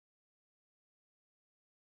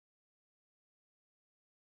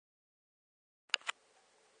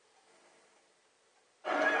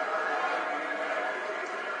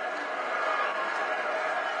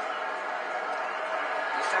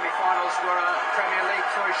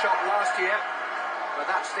a shot last year, but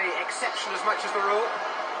that's the exception as much as the rule.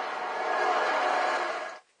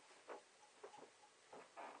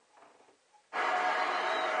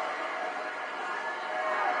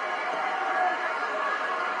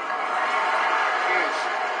 Hughes,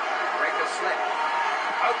 breaker slip.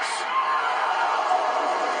 Oakes.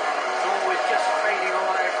 It's always just fading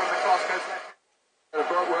away from the cross-coast left. It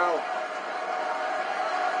broke well.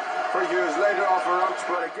 For Hughes, later off for Oakes,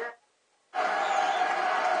 but again.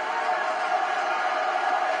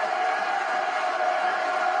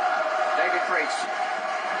 David Pleat.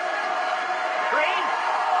 Green!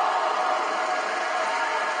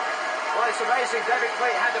 Well, it's amazing. David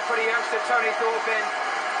Pleat had to put a youngster Tony Thorpe in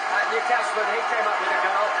at Newcastle, and he came up with a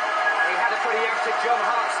goal. He had to put a youngster John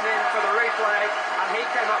Hartson in for the replay, and he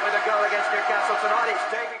came up with a goal against Newcastle. Tonight it's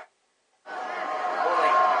David.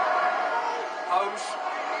 Holmes.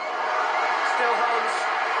 Still Holmes.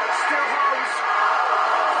 Still Holmes.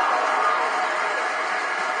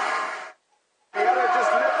 He had to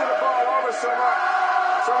just lifted the ball over somewhere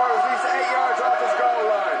at least 8 yards off his goal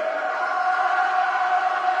line.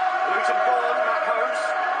 Luton born, Matt Holmes.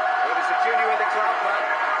 He was a junior with the club, but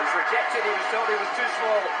he's rejected. He was told he was too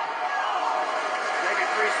small. David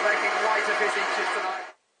Pleat making light of his inches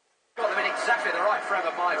tonight. Got them in exactly the right frame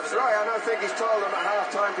of mind. That's right, and I think he's told them at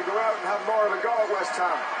half-time to go out and have more of a go at West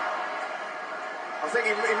Ham. I think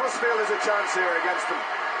he must feel there's a chance here against them.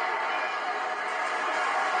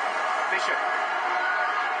 Bishop.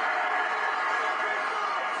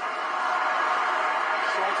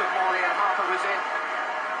 Short of Morley and Harper was in.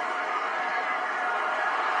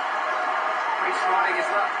 Pleat riding his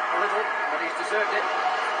luck a little, but he's deserved it.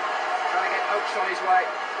 Trying to get Oakes on his way.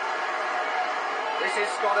 This is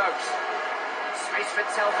Scott Oakes. Space for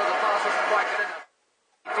Telfer, the pass wasn't quite good enough.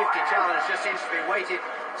 50 challenge just seems to be weighted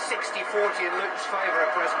 60-40 in Luton's favour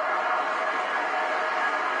at present.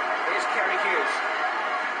 Here's Kerry Hughes.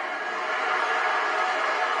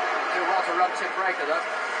 Do well to run Tim Breaker though.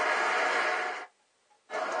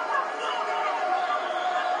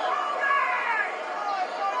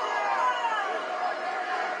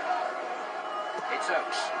 It's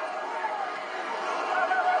Oakes.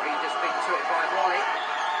 To it by Morley.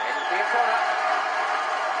 It'll be a corner.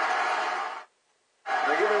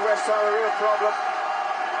 They're giving West Ham a real problem.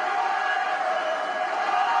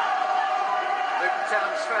 Luton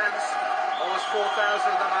Town's fans, almost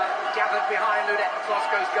 4,000 of them are gathered behind Ludet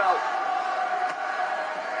McCloskey's goal.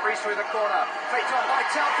 Priest with the corner. Flicked on by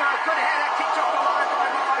Telfer. Good header. Kicked off the line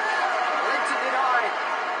by Marsh. Linton denied.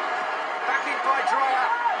 Back in by Dreyer.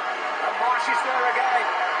 And Marsh is there again.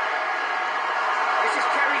 This is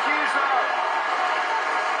Kerry Hughes though.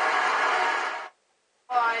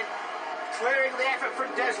 Line, clearing the effort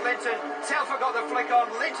from Des Linton. Telfer got the flick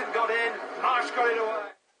on, Linton got in, Marsh got it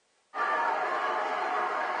away.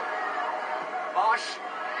 Marsh,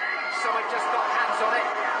 someone just got hands on it.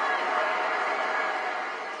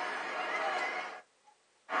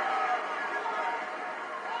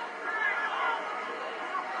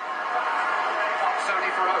 Box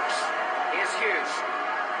only for Oakes. Here's Hughes.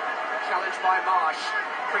 Challenged by Marsh.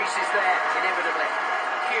 Priest is there, inevitably.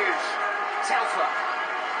 Hughes. Telfer.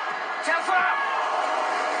 Telfer!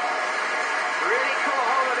 Really caught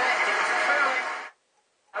hold of it. It was curling.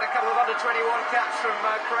 Had a couple of under-21 caps from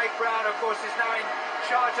Craig Brown, of course, is now in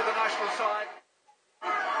charge of the national side.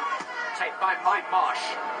 Take by Mike Marsh.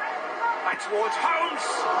 Back towards Holmes.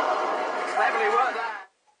 Cleverly worked that.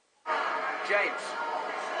 James.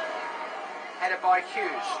 Headed by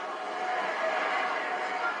Hughes.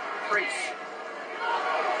 Priest.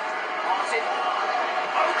 Martin.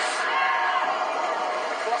 Oakes.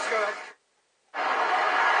 McCloskey.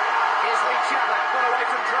 Here's Lee Chapman. Got away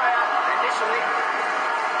from Dreyer initially.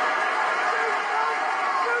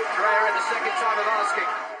 Dreyer at the second time of asking.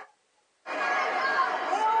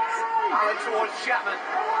 Allen towards Chapman.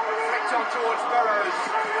 Flicked on towards Burrows.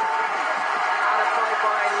 Out of play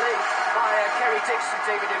by Lee. By Kerry Dixon,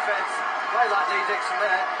 team in defence. Play like Lee Dixon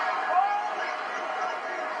there.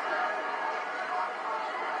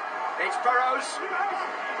 It's Burrows.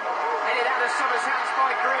 Headed out of Summers' hands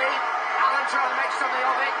by Green. Allen trying to make something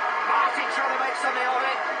of it. Martin trying to make something of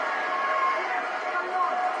it.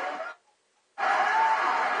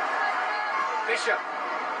 Bishop.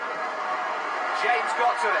 James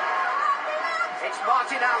got to it. It's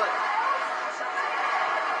Martin Allen.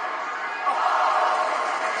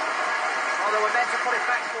 Oh, they were meant to put it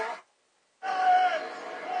back for.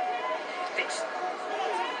 Dixon.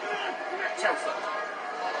 Telfer.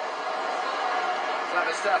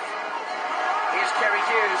 Clever stuff. Here's Kerry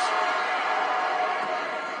Hughes.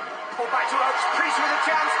 Pull back to Oakes. Priest with a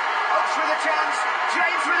chance. Oakes with a chance.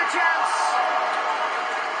 James with a chance.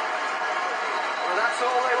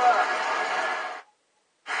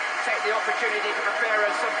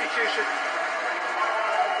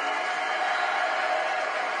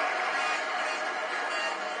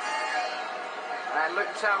 And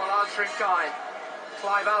Luton Town will answer in kind.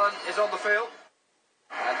 Clive Allen is on the field.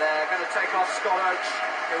 And they're going to take off Scott Oates,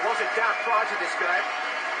 who was a doubt prior to this game.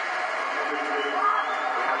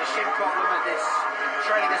 He had a shin problem and his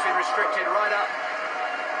training has been restricted right up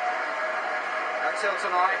until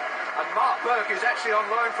tonight. And Mark Burke, who's actually on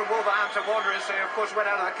loan from Wolverhampton Wanderers, who of course went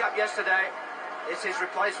out of the cup yesterday, is his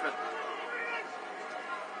replacement.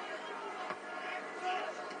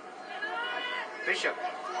 Bishop.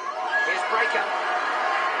 Here's Breaker.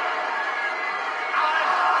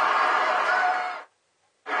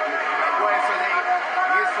 Make way for the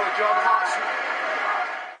youthful John Hartson.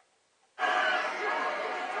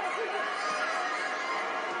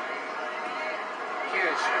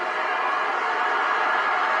 Hughes.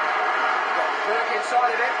 Got Burke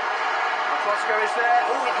inside of him. Klosko is there.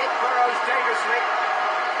 Oh, he hit Burrows dangerously.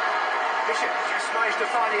 Bishop just managed to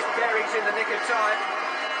find his bearings in the nick of time.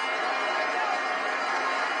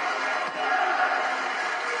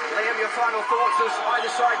 Liam, your final thoughts as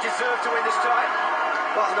either side deserved to win this tie?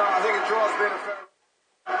 Well, no, I think a draw's been a fair...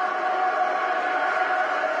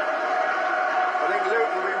 I think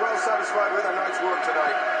Luton will be well satisfied with their night's work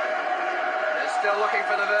tonight. They're still looking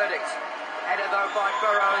for the verdict. Headed though by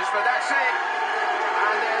Burrows, but that's it.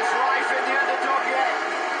 And there's life in the underdog yet.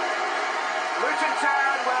 Luton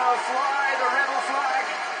Town will fly the rebel flag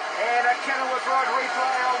in a Kenilworth Road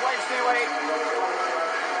replay on Wednesday week.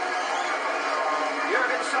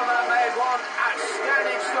 Jurgen Sommer made one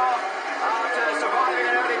outstanding stop after surviving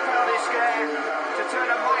an early penalty scare to turn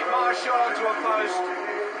a Mike Marsh shot onto a post.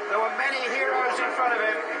 There were many heroes in front of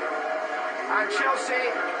him, and Chelsea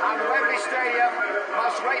and Wembley Stadium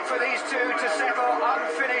must wait for these two to settle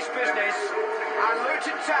unfinished business. And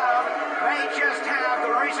Luton Town may just have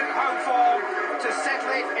the recent home form to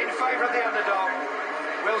settle it in favour of the underdog.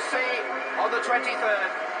 We'll see on the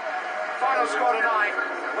 23rd. Final score tonight,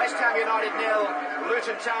 West Ham United 0,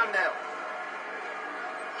 Luton Town 0.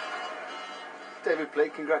 David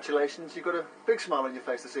Pleat, congratulations. You've got a big smile on your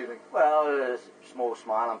face this evening. Well, a small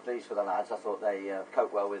smile. I'm pleased for the lads. I thought they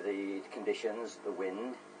coped well with the conditions, the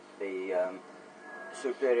wind, the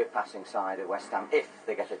superior passing side of West Ham, if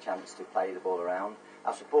they get a chance to play the ball around.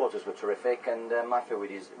 Our supporters were terrific, and I feel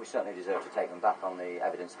we certainly deserve to take them back on the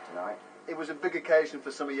evidence of tonight. It was a big occasion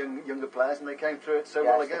for some of younger players, and they came through it so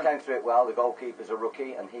yes, well again. They came through it well. The goalkeeper's a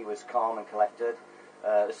rookie, and he was calm and collected.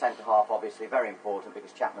 The centre-half, obviously, very important,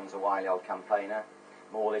 because Chapman's a wily old campaigner.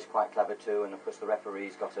 Morley's quite clever too, and of course the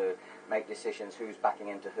referee's got to make decisions who's backing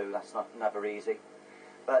into who. That's never easy.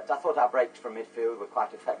 But I thought our breaks from midfield were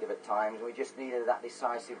quite effective at times, and we just needed that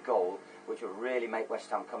decisive goal, which would really make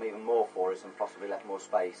West Ham come even more for us and possibly left more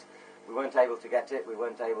space. We weren't able to get it. We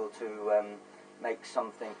weren't able to make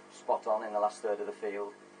something spot on in the last third of the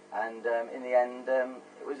field. And in the end,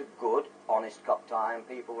 it was a good, honest cup tie, and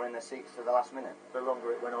people were in their seats to the last minute. The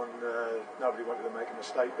longer it went on, nobody wanted to make a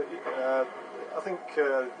mistake. But I think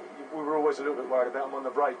we were always a little bit worried about them on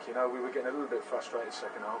the break. You know, we were getting a little bit frustrated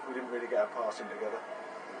second half. We didn't really get our passing together,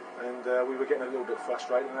 and we were getting a little bit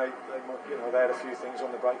frustrated. And they had a few things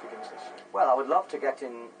on the break against us. Well, I would love to get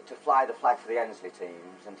in to fly the flag for the Ensley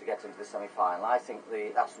teams and to get into the semi-final. I think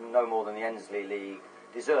that's no more than the Ensley League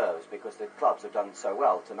deserves, because the clubs have done so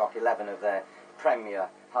well to knock 11 of their Premier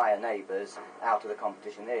higher neighbours out of the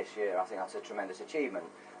competition this year. I think that's a tremendous achievement,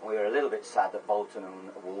 and we were a little bit sad that Bolton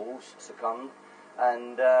and Wolves succumbed,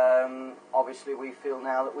 and obviously we feel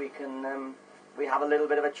now that we can we have a little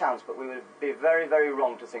bit of a chance, but we would be very, very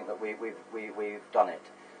wrong to think that we've done it.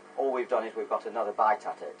 All we've done is we've got another bite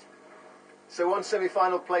at it. So one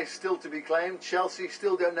semi-final place still to be claimed. Chelsea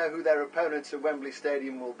still don't know who their opponents at Wembley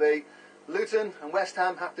Stadium will be. Luton and West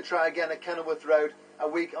Ham have to try again at Kenilworth Road a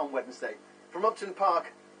week on Wednesday. From Upton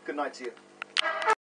Park, good night to you.